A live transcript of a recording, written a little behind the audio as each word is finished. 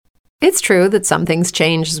It's true that some things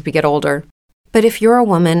change as we get older. But if you're a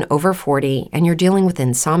woman over 40 and you're dealing with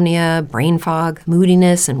insomnia, brain fog,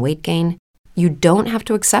 moodiness, and weight gain, you don't have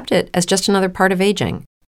to accept it as just another part of aging.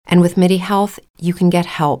 And with MIDI Health, you can get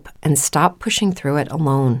help and stop pushing through it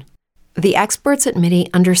alone. The experts at MIDI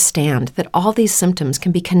understand that all these symptoms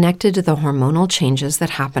can be connected to the hormonal changes that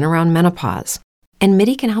happen around menopause, and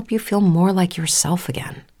MIDI can help you feel more like yourself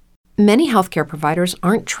again. Many healthcare providers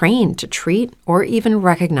aren't trained to treat or even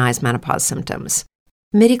recognize menopause symptoms.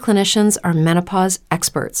 MIDI clinicians are menopause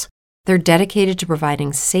experts. They're dedicated to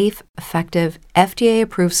providing safe, effective,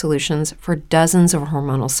 FDA-approved solutions for dozens of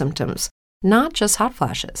hormonal symptoms, not just hot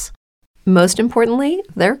flashes. Most importantly,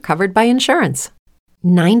 they're covered by insurance.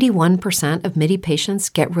 91% of MIDI patients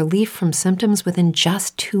get relief from symptoms within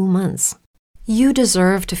just 2 months. You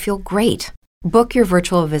deserve to feel great. Book your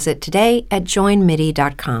virtual visit today at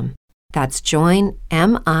joinmidi.com. That's joinmidi.com.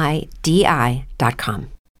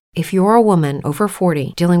 If you're a woman over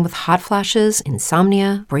 40 dealing with hot flashes,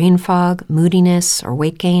 insomnia, brain fog, moodiness, or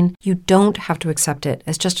weight gain, you don't have to accept it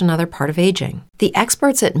as just another part of aging. The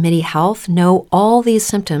experts at MIDI Health know all these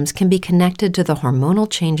symptoms can be connected to the hormonal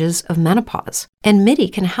changes of menopause, and MIDI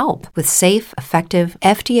can help with safe, effective,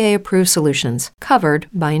 FDA-approved solutions covered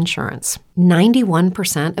by insurance.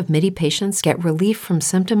 91% of MIDI patients get relief from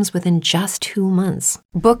symptoms within just 2 months.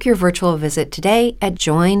 Book your virtual visit today at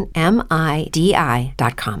joinmidi.com.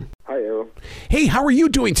 Hi, Errol. Hey, how are you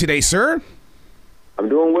doing today, sir? I'm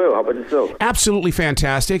doing well. How about yourself? Absolutely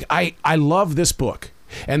fantastic. I love this book.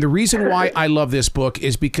 And the reason why I love this book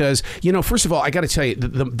is because, first of all, I got to tell you,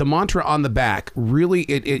 the mantra on the back, really,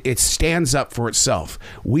 it stands up for itself.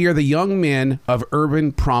 We are the young men of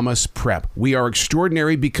Urban Promise Prep. We are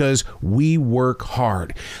extraordinary because we work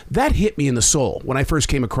hard. That hit me in the soul when I first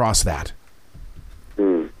came across that.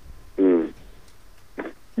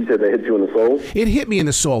 You said that hit you in the soul? It hit me in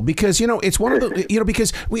the soul because, it's one of the,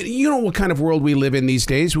 because what kind of world we live in these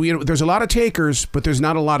days. There's a lot of takers, but there's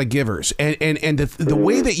not a lot of givers. And the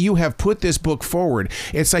way that you have put this book forward,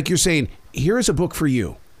 it's like you're saying, here's a book for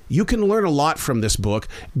you. You can learn a lot from this book.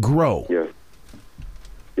 Grow.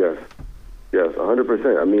 Yes,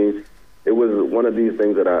 100%. I mean, it was one of these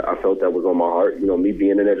things that I felt that was on my heart. Me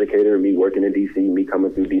being an educator, me working in D.C., me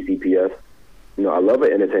coming through DCPS. I love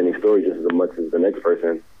an entertaining story just as much as the next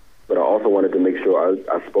person. But I also wanted to make sure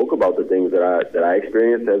I spoke about the things that I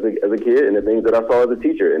experienced as a kid and the things that I saw as a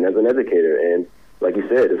teacher and as an educator. And like you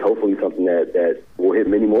said, it's hopefully something that will hit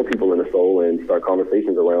many more people in the soul and start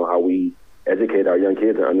conversations around how we educate our young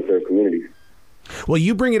kids in underserved communities. Well,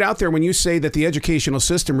 you bring it out there when you say that the educational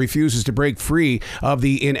system refuses to break free of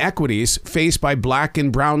the inequities faced by Black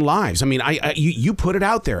and brown lives. I mean, you put it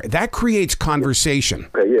out there. That creates conversation.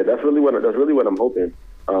 Okay, yeah, that's really what I'm hoping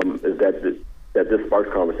is that this sparks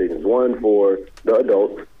conversations. One, for the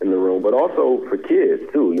adults in the room, but also for kids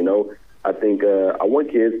too. I think I want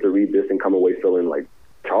kids to read this and come away feeling like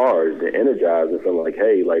charged and energized and feeling like,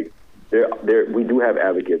 hey, like we do have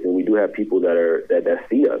advocates and we do have people that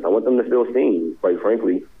see us. I want them to feel seen. Quite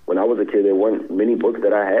frankly, when I was a kid, there weren't many books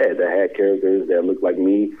that I had that had characters that looked like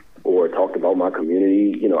me or talked about my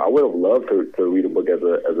community. I would have loved to read a book as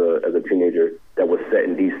a teenager that was set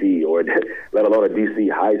in D.C. or let alone a D.C.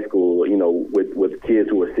 high school, with kids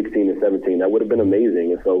who were 16 and 17. That would have been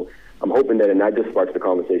amazing. And so I'm hoping that it not just sparks the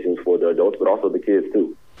conversations for the adults, but also the kids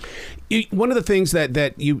too. One of the things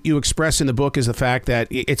that you express in the book is the fact that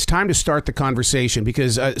it's time to start the conversation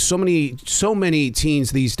because so many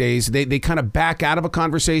teens these days, they kind of back out of a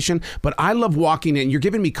conversation. But I love walking in. You're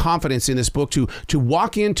giving me confidence in this book to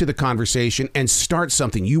walk into the conversation and start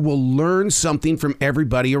something. You will learn something from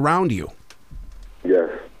everybody around you. Yes,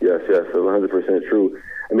 100% true.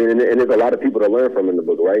 I mean, and there's a lot of people to learn from in the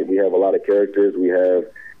book, right? We have a lot of characters. We have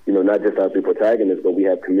not just our three protagonists, but we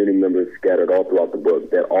have community members scattered all throughout the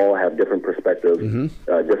book that all have different perspectives,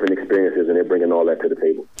 different experiences, and they're bringing all that to the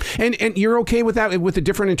table. And you're okay with that, with the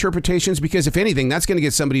different interpretations? Because if anything, that's going to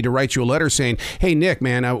get somebody to write you a letter saying, hey, Nick,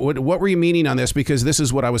 man, what were you meaning on this? Because this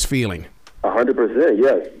is what I was feeling. 100%,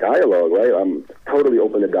 yes. Dialogue, right? I'm totally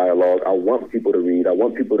open to dialogue. I want people to read. I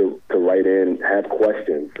want people to write in, have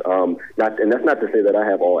questions. And that's not to say that I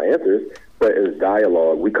have all answers, but it's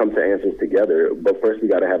dialogue. We come to answers together, but first we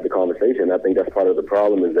got to have the conversation. I think that's part of the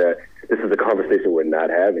problem is that this is a conversation we're not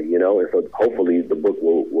having, and so hopefully the book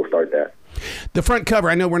will start that. The front cover,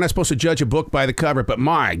 I know we're not supposed to judge a book by the cover, but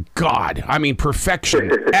my God, I mean,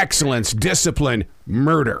 perfection, excellence, discipline,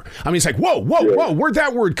 murder. I mean, it's like, whoa, where'd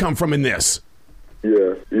that word come from in this?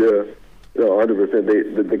 Yeah. No,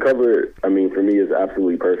 100%. The cover, I mean, for me is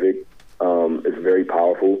absolutely perfect. It's very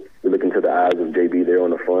powerful. You look into the eyes of JB there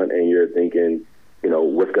on the front, and you're thinking,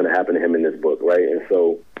 what's going to happen to him in this book, right? And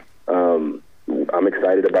so I'm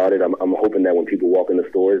excited about it. I'm hoping that when people walk in the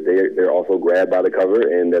stores, they're also grabbed by the cover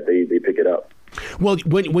and that they pick it up. Well,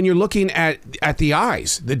 when you're looking at the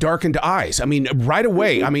eyes, the darkened eyes, I mean, right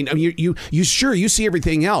away, I mean, you see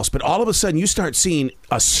everything else, but all of a sudden you start seeing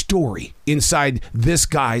a story inside this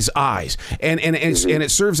guy's eyes, and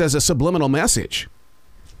it serves as a subliminal message.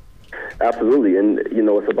 Absolutely, and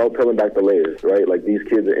it's about peeling back the layers, right? Like, these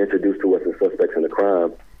kids are introduced to us as suspects in the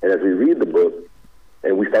crime, and as we read the book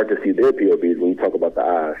and we start to see their POVs, when you talk about the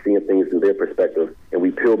eyes, seeing things through their perspective, and we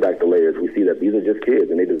peel back the layers, we see that these are just kids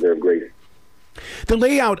and they deserve grace. The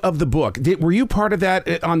layout of the book, were you part of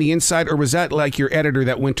that on the inside, or was that like your editor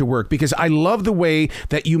that went to work? Because I love the way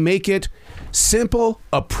that you make it simple,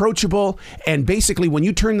 approachable, and basically when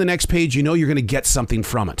you turn the next page, you know you're going to get something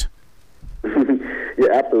from it. Yeah,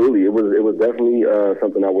 absolutely. It was definitely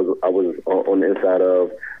something I was on the inside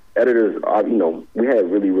of. Editors, we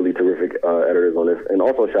had really, really terrific editors on this. And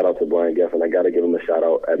also shout out to Brian Geffen. I got to give him a shout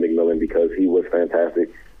out at Macmillan because he was fantastic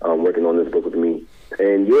working on this book with me.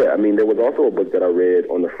 And yeah, I mean, there was also a book that I read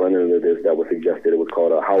on the front end of this that was suggested. It was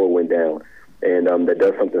called How It Went Down. And that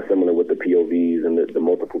does something similar with the POVs and the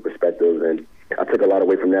multiple perspectives. And I took a lot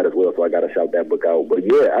away from that as well, so I got to shout that book out. But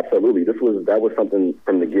yeah, absolutely. That was something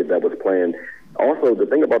from the get that was planned. Also, the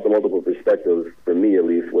thing about the multiple perspectives, for me at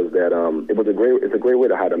least, was that it's a great way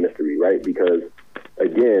to hide a mystery, right? Because,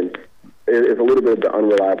 again, it's a little bit of the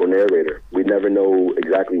unreliable narrator. We never know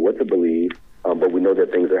exactly what to believe, but we know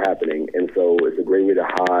that things are happening. And so it's a great way to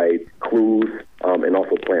hide clues and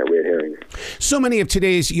also plant red herrings. So many of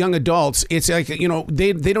today's young adults, it's like,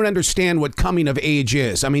 they don't understand what coming of age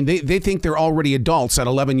is. I mean, they think they're already adults at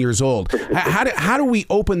 11 years old. How do we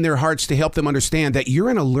open their hearts to help them understand that you're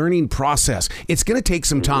in a learning process? It's going to take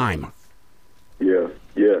some time. Yeah.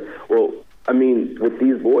 Well, I mean, with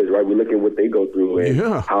these boys, right, we look at what they go through and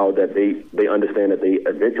how that they understand that they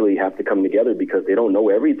eventually have to come together because they don't know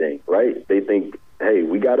everything, right? They think, hey,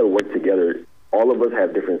 we got to work together. All of us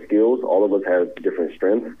have different skills. All of us have different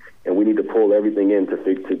strengths, and we need to pull everything in to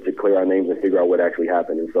clear our names and figure out what actually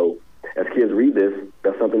happened. And so as kids read this,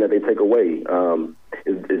 that's something that they take away,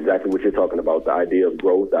 is exactly what you're talking about, the idea of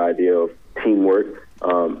growth, the idea of teamwork,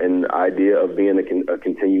 and the idea of being a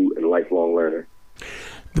continued and lifelong learner.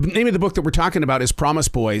 The name of the book that we're talking about is Promise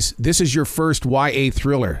Boys. This is your first YA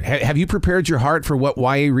thriller. Have you prepared your heart for what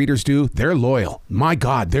YA readers do? They're loyal. My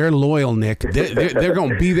God, they're loyal, Nick. They're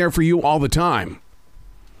going to be there for you all the time.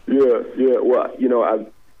 Yeah. Well,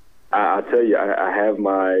 I tell you, I have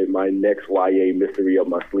my next YA mystery up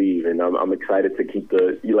my sleeve, and I'm excited to keep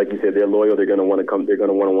like you said, they're loyal. They're going to want to come. They're going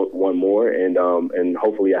to want more, and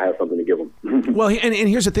hopefully I have something to give them. Well, and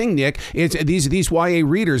here's the thing, Nick. It's these YA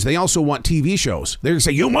readers. They also want TV shows. They're going to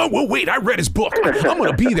say, well, wait, I read his book. I'm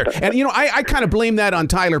going to be there. And I kind of blame that on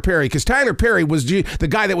Tyler Perry because Tyler Perry was the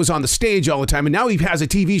guy that was on the stage all the time, and now he has a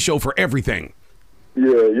TV show for everything.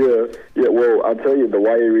 Yeah. Well, I'll tell you, the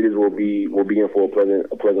YA readers will be in for a pleasant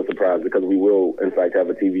surprise because we will, in fact, have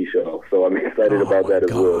a TV show. So I'm excited about that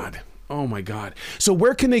as well. Oh my God! So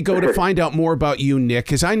where can they go to find out more about you, Nick?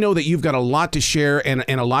 Because I know that you've got a lot to share and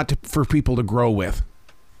a lot for people to grow with.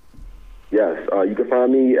 Yes, you can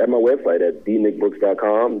find me at my website at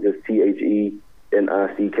dnickbrooks.com. Just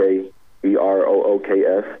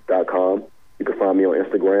THENICKBROOKS.com. You can find me on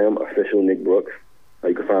Instagram, official Nick Brooks.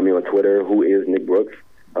 You can find me on Twitter, who is Nick Brooks.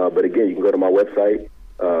 But again, you can go to my website,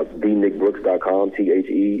 thenickbrooks.com,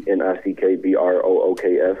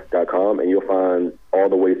 THENICKBROOKS.com, and you'll find all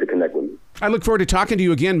the ways to connect with me. I look forward to talking to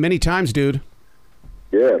you again many times, dude.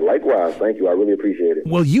 Yeah, likewise. Thank you. I really appreciate it.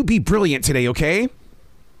 Well, you be brilliant today, okay?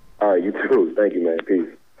 All right, you too. Thank you, man. Peace.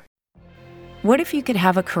 What if you could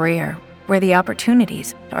have a career where the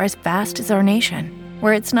opportunities are as vast as our nation,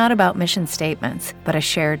 where it's not about mission statements, but a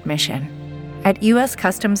shared mission? At U.S.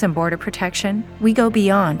 Customs and Border Protection, we go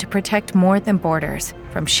beyond to protect more than borders.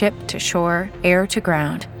 From ship to shore, air to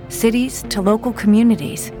ground, cities to local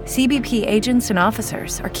communities, CBP agents and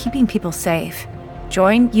officers are keeping people safe.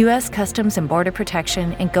 Join U.S. Customs and Border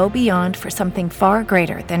Protection and go beyond for something far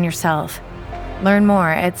greater than yourself. Learn more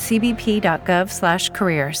at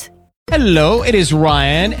cbp.gov/careers. Hello, it is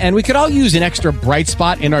Ryan, and we could all use an extra bright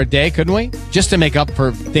spot in our day, couldn't we? Just to make up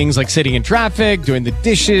for things like sitting in traffic, doing the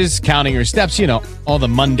dishes, counting your steps, all the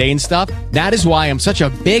mundane stuff. That is why I'm such a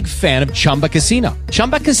big fan of Chumba Casino.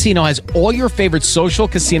 Chumba Casino has all your favorite social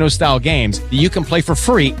casino-style games that you can play for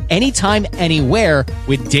free anytime, anywhere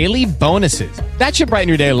with daily bonuses. That should brighten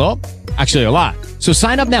your day a little. Actually, a lot. So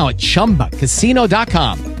sign up now at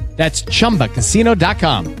ChumbaCasino.com. That's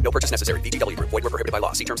ChumbaCasino.com. No purchase necessary. VGW Group. Void where prohibited by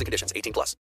law. See terms and conditions. 18+.